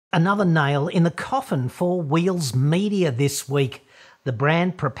Another nail in the coffin for Wheels Media this week. The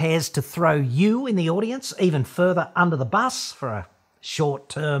brand prepares to throw you in the audience even further under the bus for a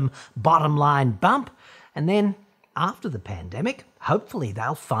short-term bottom line bump. And then, after the pandemic, hopefully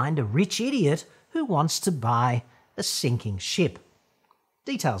they'll find a rich idiot who wants to buy a sinking ship.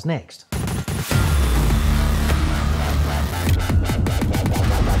 Details next.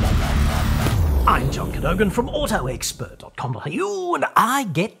 I'm John Cadogan from AutoExpert.com.au and I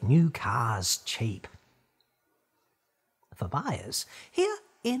get new cars cheap. For buyers here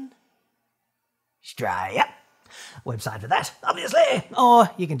in Australia. Website for that, obviously.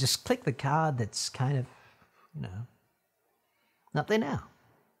 Or you can just click the card that's kind of, up there now.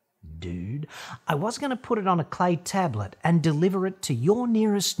 Dude, I was going to put it on a clay tablet and deliver it to your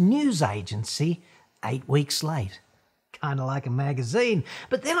nearest news agency 8 weeks late. Kind of like a magazine.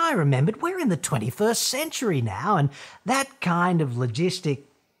 But then I remembered we're in the 21st century now and that kind of logistic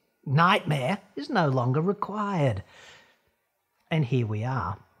nightmare is no longer required. And here we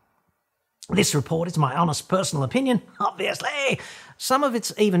are. This report is my honest personal opinion, obviously. Some of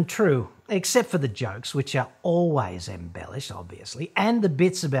it's even true, except for the jokes, which are always embellished, obviously, and the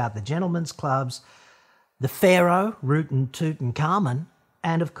bits about the gentlemen's clubs, the pharaoh, Rootin' Tootin' Carmen,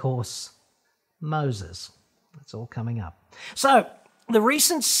 and, of course, Moses. That's all coming up. So, the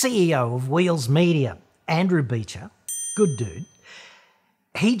recent CEO of Wheels Media, Andrew Beecher, good dude,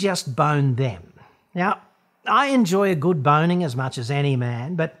 he just boned them. Now, I enjoy a good boning as much as any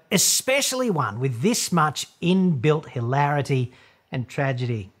man, but especially one with this much inbuilt hilarity and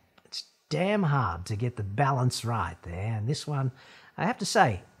tragedy. It's damn hard to get the balance right there, and this one, I have to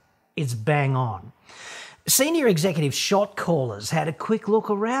say, it's bang on. Senior executive shot callers had a quick look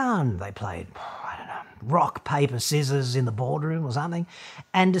around. They played, rock, paper, scissors in the boardroom or something,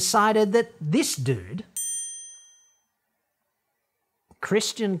 and decided that this dude,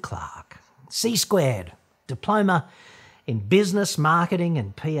 Christian Clark, C-squared, diploma in business, marketing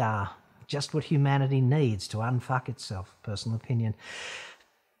and PR, just what humanity needs to unfuck itself, personal opinion.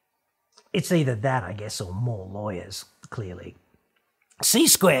 It's either that, I guess, or more lawyers, clearly.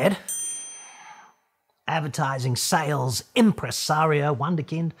 C-squared, advertising, sales, impresario,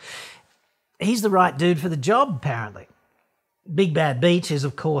 wonderkind. He's the right dude for the job, apparently. Big Bad Beach is,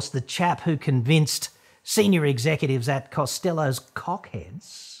 of course, the chap who convinced senior executives at Costello's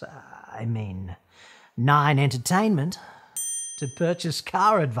Cockheads, Nine Entertainment, to purchase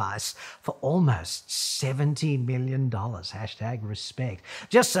car advice for almost $70 million, #respect,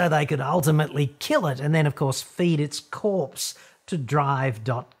 just so they could ultimately kill it and then, of course, feed its corpse to drive.com.au,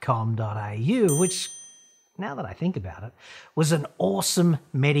 which, now that I think about it, was an awesome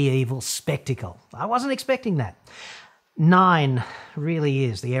medieval spectacle. I wasn't expecting that. Nine really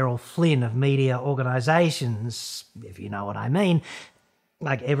is the Errol Flynn of media organisations, if you know what I mean.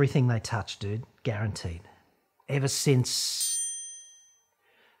 Like everything they touch, dude, guaranteed. Ever since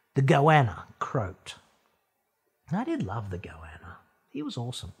the Goanna croaked. I did love the Goanna. He was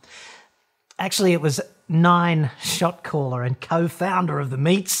awesome. Actually, it was Nine shot caller and co-founder of the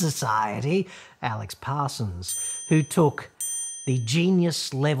Meat Society, Alex Parsons, who took the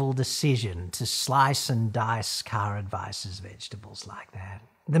genius-level decision to slice and dice car advice as vegetables like that.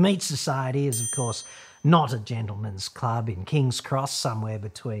 The Meat Society is, of course, not a gentleman's club in King's Cross, somewhere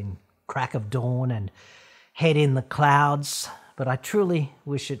between crack of dawn and head in the clouds, but I truly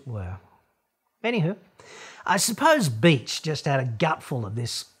wish it were. Anywho, I suppose Beach just had a gutful of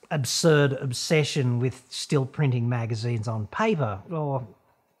this absurd obsession with still printing magazines on paper, or,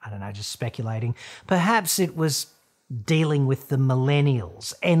 I don't know, just speculating. Perhaps it was dealing with the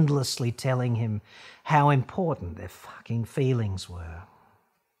millennials, endlessly telling him how important their fucking feelings were.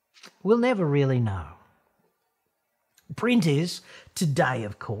 We'll never really know. Print is, today,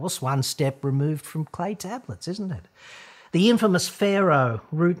 of course, one step removed from clay tablets, isn't it? The infamous pharaoh,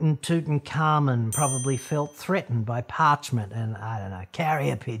 Rootin' Tootin' Carmen, probably felt threatened by parchment and,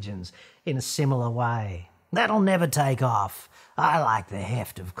 carrier pigeons in a similar way. That'll never take off. I like the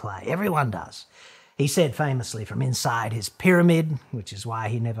heft of clay. Everyone does. He said famously from inside his pyramid, which is why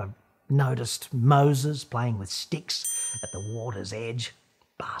he never noticed Moses playing with sticks at the water's edge.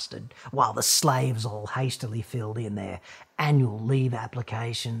 Bastard. While the slaves all hastily filled in their annual leave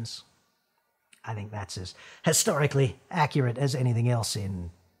applications. I think that's as historically accurate as anything else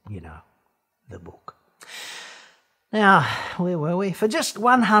in, the book. Now, where were we? For just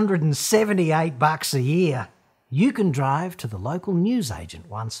 $178 a year, you can drive to the local newsagent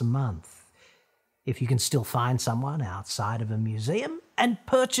once a month. If you can still find someone outside of a museum, and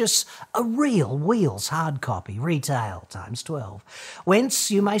purchase a real Wheels hard copy, retail times 12, whence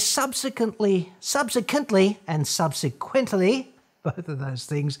you may subsequently both of those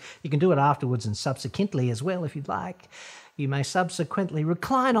things. You can do it afterwards and subsequently as well if you'd like. You may subsequently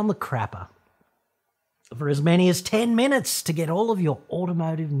recline on the crapper for as many as 10 minutes to get all of your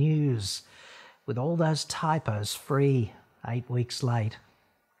automotive news with all those typos free 8 weeks late.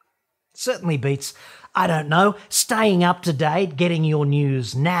 Certainly beats, I don't know, staying up to date, getting your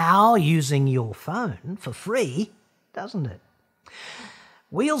news now using your phone for free, doesn't it?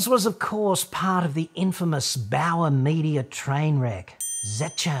 Wheels was, of course, part of the infamous Bauer Media train wreck. The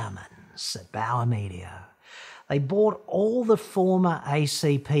Germans at Bauer Media. They bought all the former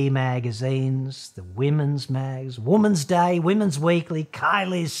ACP magazines, the women's mags, Woman's Day, Women's Weekly,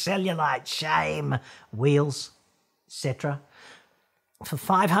 Kylie's, Cellulite, Shame, Wheels, etc., for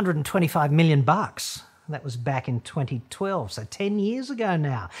 $525 million. That was back in 2012, so 10 years ago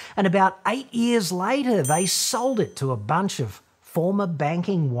now. And about 8 years later, they sold it to a bunch of former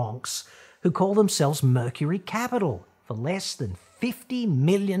banking wonks who call themselves Mercury Capital for less than $50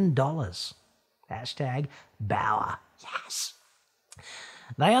 million. Hashtag Bauer. Yes.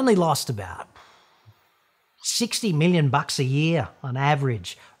 They only lost about $60 million a year on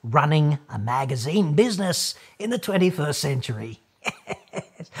average running a magazine business in the 21st century.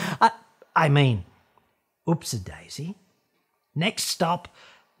 I mean, oops-a-daisy. Next stop,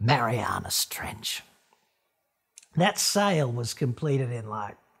 Marianas Trench. That sale was completed in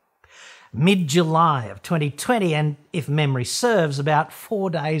mid-July of 2020, and if memory serves, about 4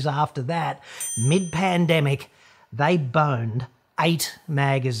 days after that, mid-pandemic, they boned 8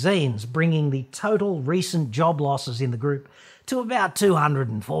 magazines, bringing the total recent job losses in the group to about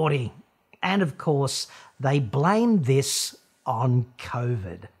 240. And of course, they blamed this on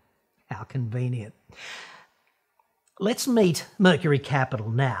COVID. How convenient. Let's meet Mercury Capital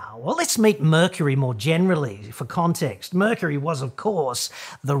now. Well, let's meet Mercury more generally for context. Mercury was, of course,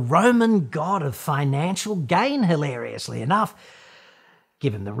 the Roman god of financial gain, hilariously enough.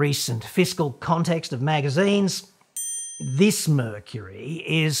 Given the recent fiscal context of magazines, this Mercury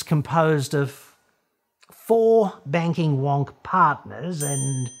is composed of 4 banking wonk partners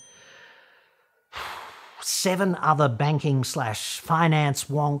and 7 other banking/finance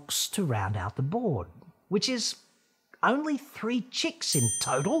wonks to round out the board, which is only 3 chicks in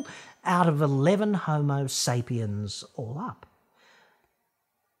total out of 11 Homo sapiens all up.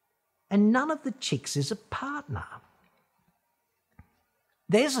 And none of the chicks is a partner.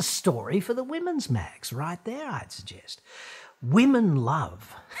 There's a story for the women's mags right there, I'd suggest. Women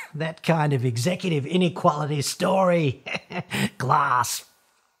love that kind of executive inequality story. Glass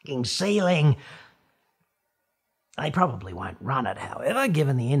fucking ceiling. They probably won't run it, however,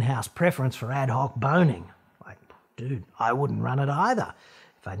 given the in-house preference for ad hoc boning. Dude, I wouldn't run it either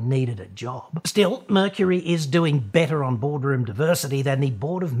if I needed a job. Still, Mercury is doing better on boardroom diversity than the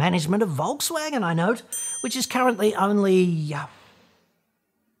board of management of Volkswagen, I note, which is currently only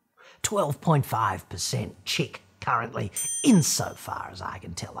 12.5% chick currently, insofar as I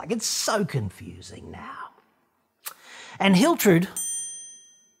can tell. It's so confusing now. And Hiltrud,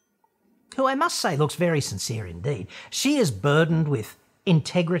 who I must say looks very sincere indeed, she is burdened with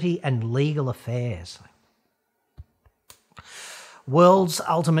integrity and legal affairs. World's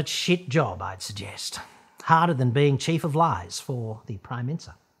ultimate shit job, I'd suggest. Harder than being chief of lies for the Prime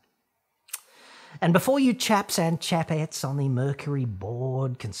Minister. And before you chaps and chapettes on the Mercury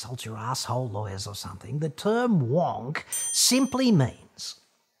board consult your asshole lawyers or something, the term wonk simply means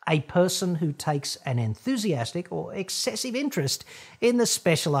a person who takes an enthusiastic or excessive interest in the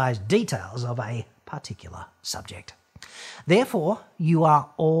specialised details of a particular subject. Therefore, you are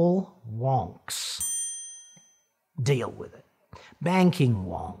all wonks. Deal with it. Banking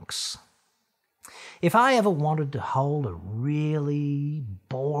wonks. If I ever wanted to hold a really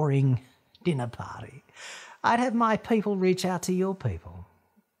boring dinner party, I'd have my people reach out to your people.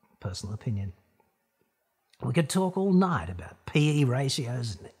 Personal opinion. We could talk all night about PE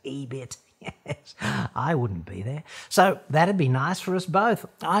ratios and EBIT. Yes, I wouldn't be there. So that'd be nice for us both.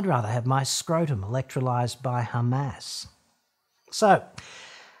 I'd rather have my scrotum electrolysed by Hamas. So,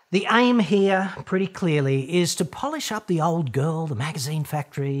 the aim here, pretty clearly, is to polish up the old girl, the magazine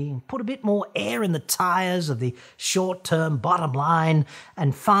factory, put a bit more air in the tyres of the short-term bottom line,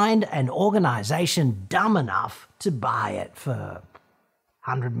 and find an organisation dumb enough to buy it for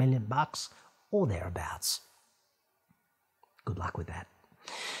 $100 million or thereabouts. Good luck with that.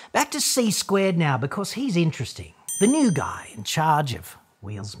 Back to C Squared now, because he's interesting. The new guy in charge of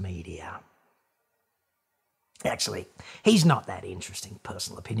Wheels Media. Actually, he's not that interesting,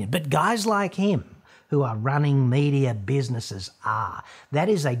 personal opinion, but guys like him who are running media businesses are. That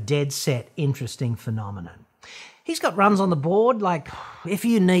is a dead set interesting phenomenon. He's got runs on the board, like if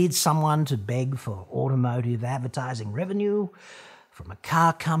you need someone to beg for automotive advertising revenue, from a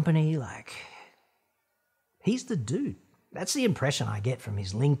car company. Like, he's the dude. That's the impression I get from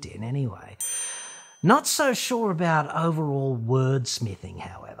his LinkedIn anyway. Not so sure about overall wordsmithing,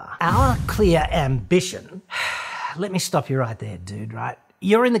 however. Our clear ambition... Let me stop you right there, dude, right?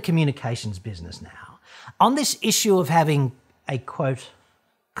 You're in the communications business now. On this issue of having a, quote,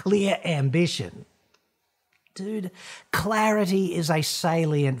 clear ambition, dude, clarity is a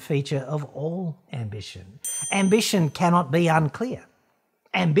salient feature of all ambition. Ambition cannot be unclear.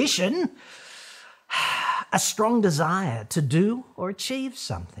 Ambition, a strong desire to do or achieve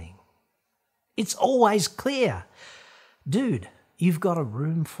something. It's always clear. Dude, you've got a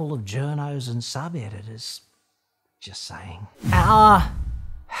room full of journos and sub-editors. Just saying. Our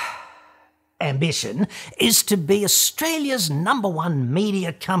ambition is to be Australia's #1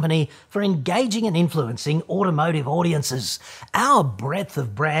 media company for engaging and influencing automotive audiences. Our breadth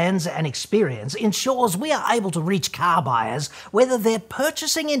of brands and experience ensures we are able to reach car buyers whether their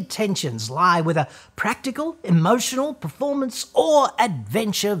purchasing intentions lie with a practical, emotional, performance or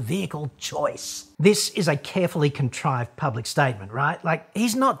adventure vehicle choice. This is a carefully contrived public statement, right? Like,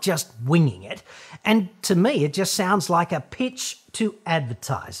 he's not just winging it. And to me, it just sounds like a pitch to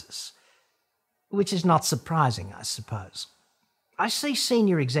advertisers. Which is not surprising, I suppose. I see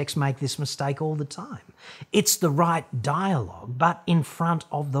senior execs make this mistake all the time. It's the right dialogue, but in front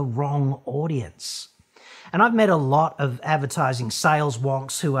of the wrong audience. And I've met a lot of advertising sales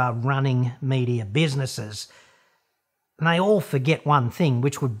wonks who are running media businesses, and they all forget one thing,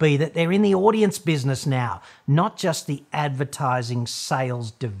 which would be that they're in the audience business now, not just the advertising sales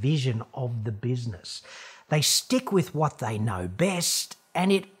division of the business. They stick with what they know best,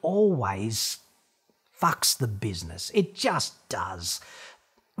 and it always fucks the business. It just does.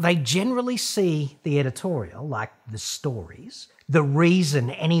 They generally see the editorial, like the stories, the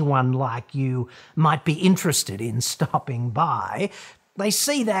reason anyone like you might be interested in stopping by. They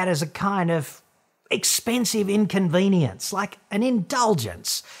see that as a kind of expensive inconvenience, like an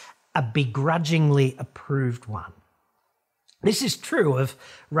indulgence, a begrudgingly approved one. This is true of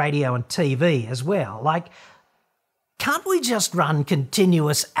radio and TV as well. Like, can't we just run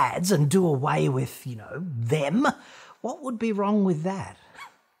continuous ads and do away with, them? What would be wrong with that?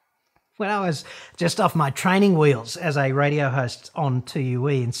 When I was just off my training wheels as a radio host on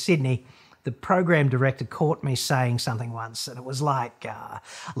 2UE in Sydney, the program director caught me saying something once, and it was like,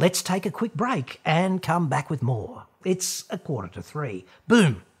 let's take a quick break and come back with more. It's 2:45.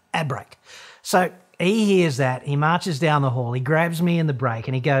 Boom, ad break. So he hears that, he marches down the hall, he grabs me in the break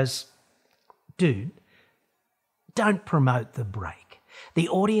and he goes, dude, don't promote the break. The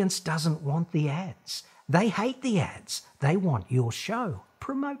audience doesn't want the ads. They hate the ads. They want your show.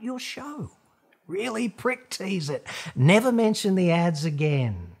 Promote your show. Really prick tease it. Never mention the ads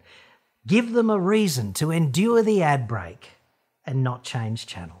again. Give them a reason to endure the ad break and not change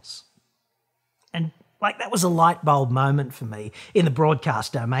channels. And that was a light bulb moment for me in the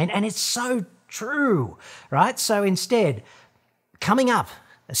broadcast domain, and it's so true, right? So instead, coming up,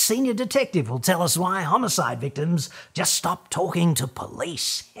 a senior detective will tell us why homicide victims just stop talking to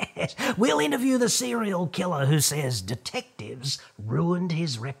police. We'll interview the serial killer who says detectives ruined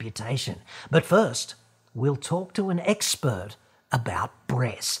his reputation. But first, we'll talk to an expert about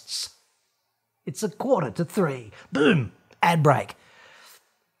breasts. It's 2:45. Boom, ad break.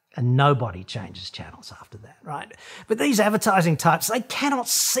 And nobody changes channels after that, right? But these advertising types, they cannot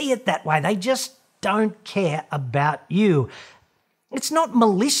see it that way. They just don't care about you. It's not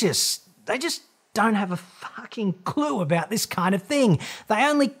malicious. They just don't have a fucking clue about this kind of thing. They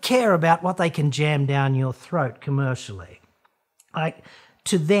only care about what they can jam down your throat commercially.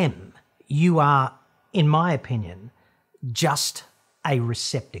 To them, you are, in my opinion, just a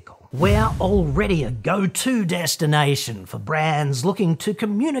receptacle. We're already a go-to destination for brands looking to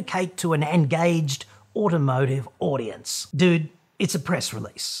communicate to an engaged automotive audience. Dude, it's a press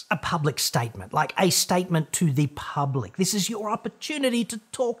release, a public statement, like a statement to the public. This is your opportunity to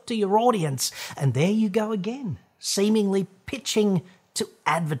talk to your audience. And there you go again, seemingly pitching to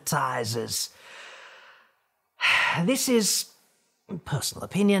advertisers. This is, personal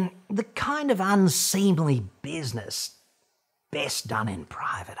opinion, the kind of unseemly business best done in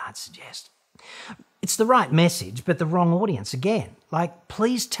private, I'd suggest. It's the right message, but the wrong audience again.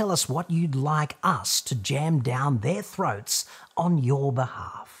 Please tell us what you'd like us to jam down their throats on your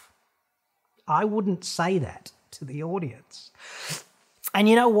behalf. I wouldn't say that to the audience. And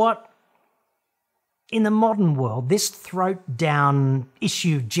you know what? In the modern world, this throat down,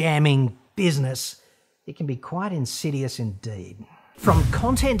 issue jamming business, it can be quite insidious indeed. From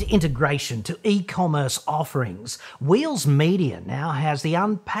content integration to e-commerce offerings, Wheels Media now has the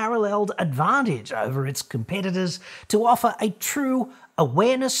unparalleled advantage over its competitors to offer a true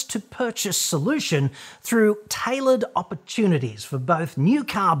awareness to purchase solution through tailored opportunities for both new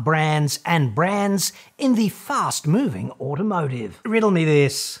car brands and brands in the fast-moving automotive. Riddle me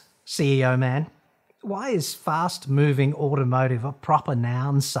this, CEO man. Why is fast-moving automotive a proper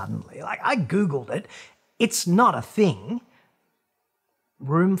noun suddenly? Like, I Googled it. It's not a thing.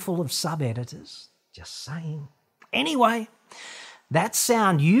 Room full of sub-editors. Just saying. Anyway, that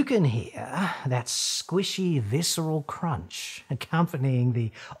sound you can hear, that squishy, visceral crunch accompanying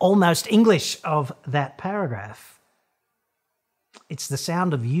the almost English of that paragraph, it's the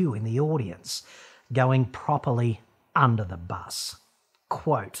sound of you in the audience going properly under the bus.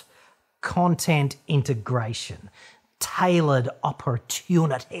 Quote, content integration, tailored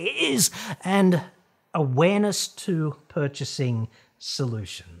opportunities, and awareness to purchasing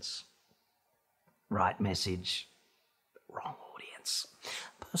solutions. Right message, wrong audience.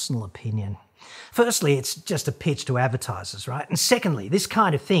 Personal opinion. Firstly, it's just a pitch to advertisers, right? And secondly, this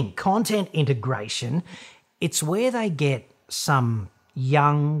kind of thing, content integration, it's where they get some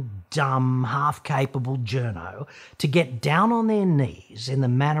young, dumb, half-capable journo to get down on their knees in the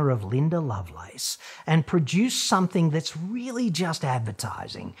manner of Linda Lovelace and produce something that's really just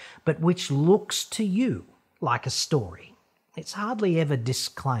advertising, but which looks to you like a story. It's hardly ever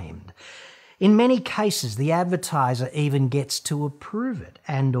disclaimed. In many cases, the advertiser even gets to approve it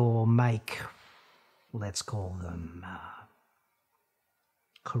and or make, let's call them,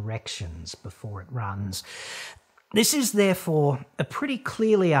 corrections before it runs. This is therefore a pretty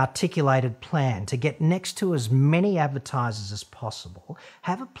clearly articulated plan to get next to as many advertisers as possible,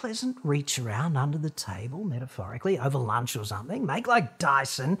 have a pleasant reach around under the table, metaphorically, over lunch or something, make like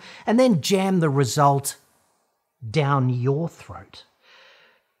Dyson, and then jam the result down your throat.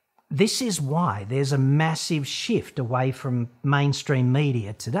 This is why there's a massive shift away from mainstream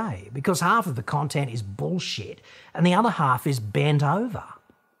media today, because half of the content is bullshit and the other half is bent over.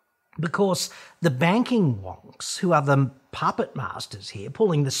 Because the banking wonks, who are the puppet masters here,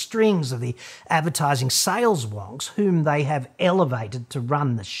 pulling the strings of the advertising sales wonks, whom they have elevated to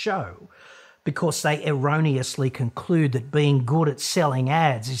run the show, because they erroneously conclude that being good at selling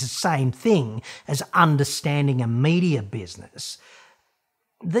ads is the same thing as understanding a media business.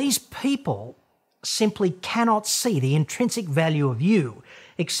 These people simply cannot see the intrinsic value of you,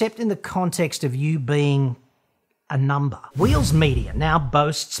 except in the context of you being a number. Wheels Media now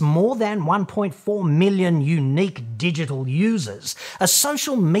boasts more than 1.4 million unique digital users, a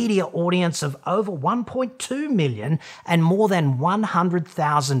social media audience of over 1.2 million, and more than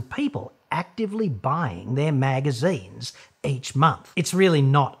 100,000 people actively buying their magazines each month. It's really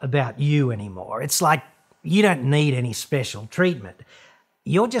not about you anymore. It's like you don't need any special treatment.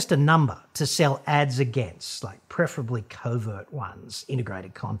 You're just a number to sell ads against, like preferably covert ones,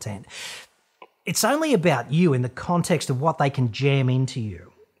 integrated content. It's only about you in the context of what they can jam into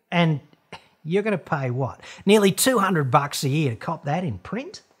you. And you're going to pay what? Nearly $200 a year to cop that in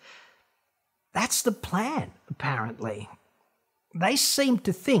print? That's the plan, apparently. They seem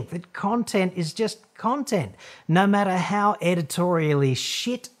to think that content is just content, no matter how editorially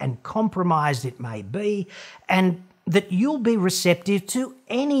shit and compromised it may be, and that you'll be receptive to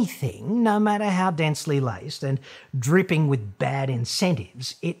anything, no matter how densely laced and dripping with bad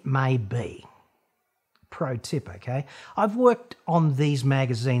incentives it may be. Pro tip, okay? I've worked on these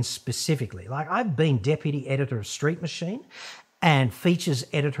magazines specifically. Like, I've been deputy editor of Street Machine and features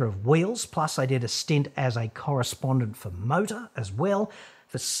editor of Wheels, plus I did a stint as a correspondent for Motor as well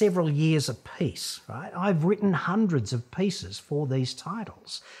for several years apiece, right? I've written hundreds of pieces for these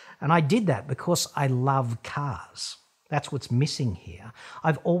titles, and I did that because I love cars. That's what's missing here.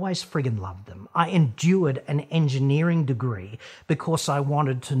 I've always friggin' loved them. I endured an engineering degree because I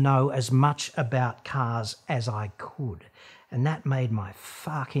wanted to know as much about cars as I could, and that made my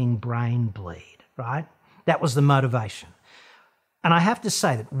fucking brain bleed, right? That was the motivation. And I have to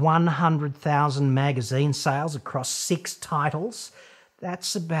say that 100,000 magazine sales across 6 titles,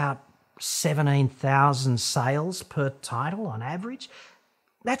 that's about 17,000 sales per title on average.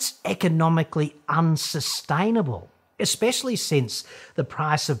 That's economically unsustainable, especially since the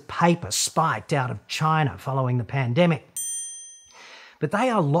price of paper spiked out of China following the pandemic. But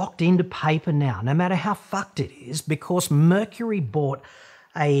they are locked into paper now, no matter how fucked it is, because Mercury bought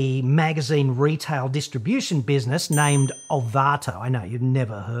a magazine retail distribution business named Olvato. I know, you've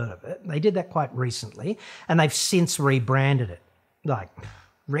never heard of it. They did that quite recently, and they've since rebranded it. Like,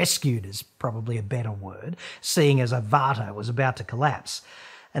 rescued is probably a better word, seeing as Olvato was about to collapse.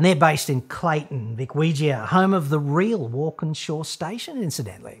 And they're based in Clayton, Vicwegia, home of the real Walkinshaw Station,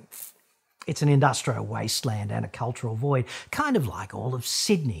 incidentally. It's an industrial wasteland and a cultural void, kind of like all of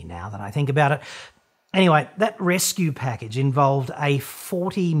Sydney now that I think about it. Anyway, that rescue package involved a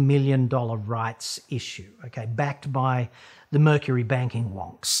 $40 million rights issue, backed by the Mercury banking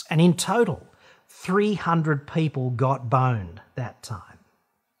wonks. And in total, 300 people got boned that time.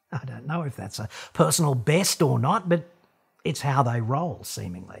 I don't know if that's a personal best or not, but it's how they roll,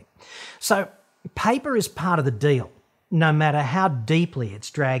 seemingly. So paper is part of the deal, no matter how deeply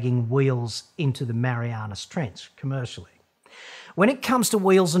it's dragging Wheels into the Marianas Trench commercially. When it comes to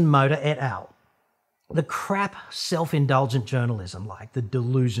Wheels and Motor et al., the crap self-indulgent journalism like the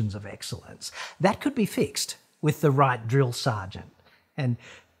delusions of excellence, that could be fixed with the right drill sergeant. And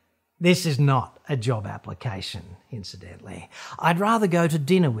this is not a job application, incidentally. I'd rather go to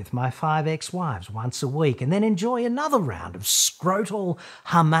dinner with my 5 ex-wives once a week and then enjoy another round of scrotal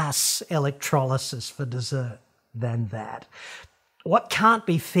Hamas electrolysis for dessert than that. What can't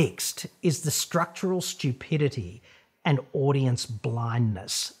be fixed is the structural stupidity and audience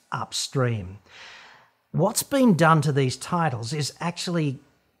blindness upstream. What's been done to these titles is actually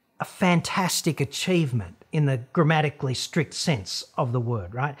a fantastic achievement in the grammatically strict sense of the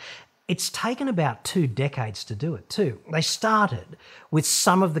word, right? It's taken about 2 decades to do it too. They started with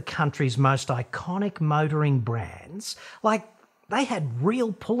some of the country's most iconic motoring brands. Like, they had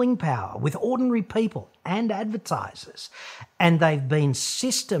real pulling power with ordinary people and advertisers. And they've been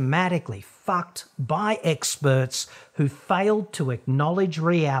systematically fucked by experts who failed to acknowledge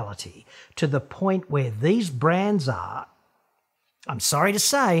reality to the point where these brands are, I'm sorry to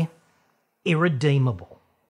say, irredeemable.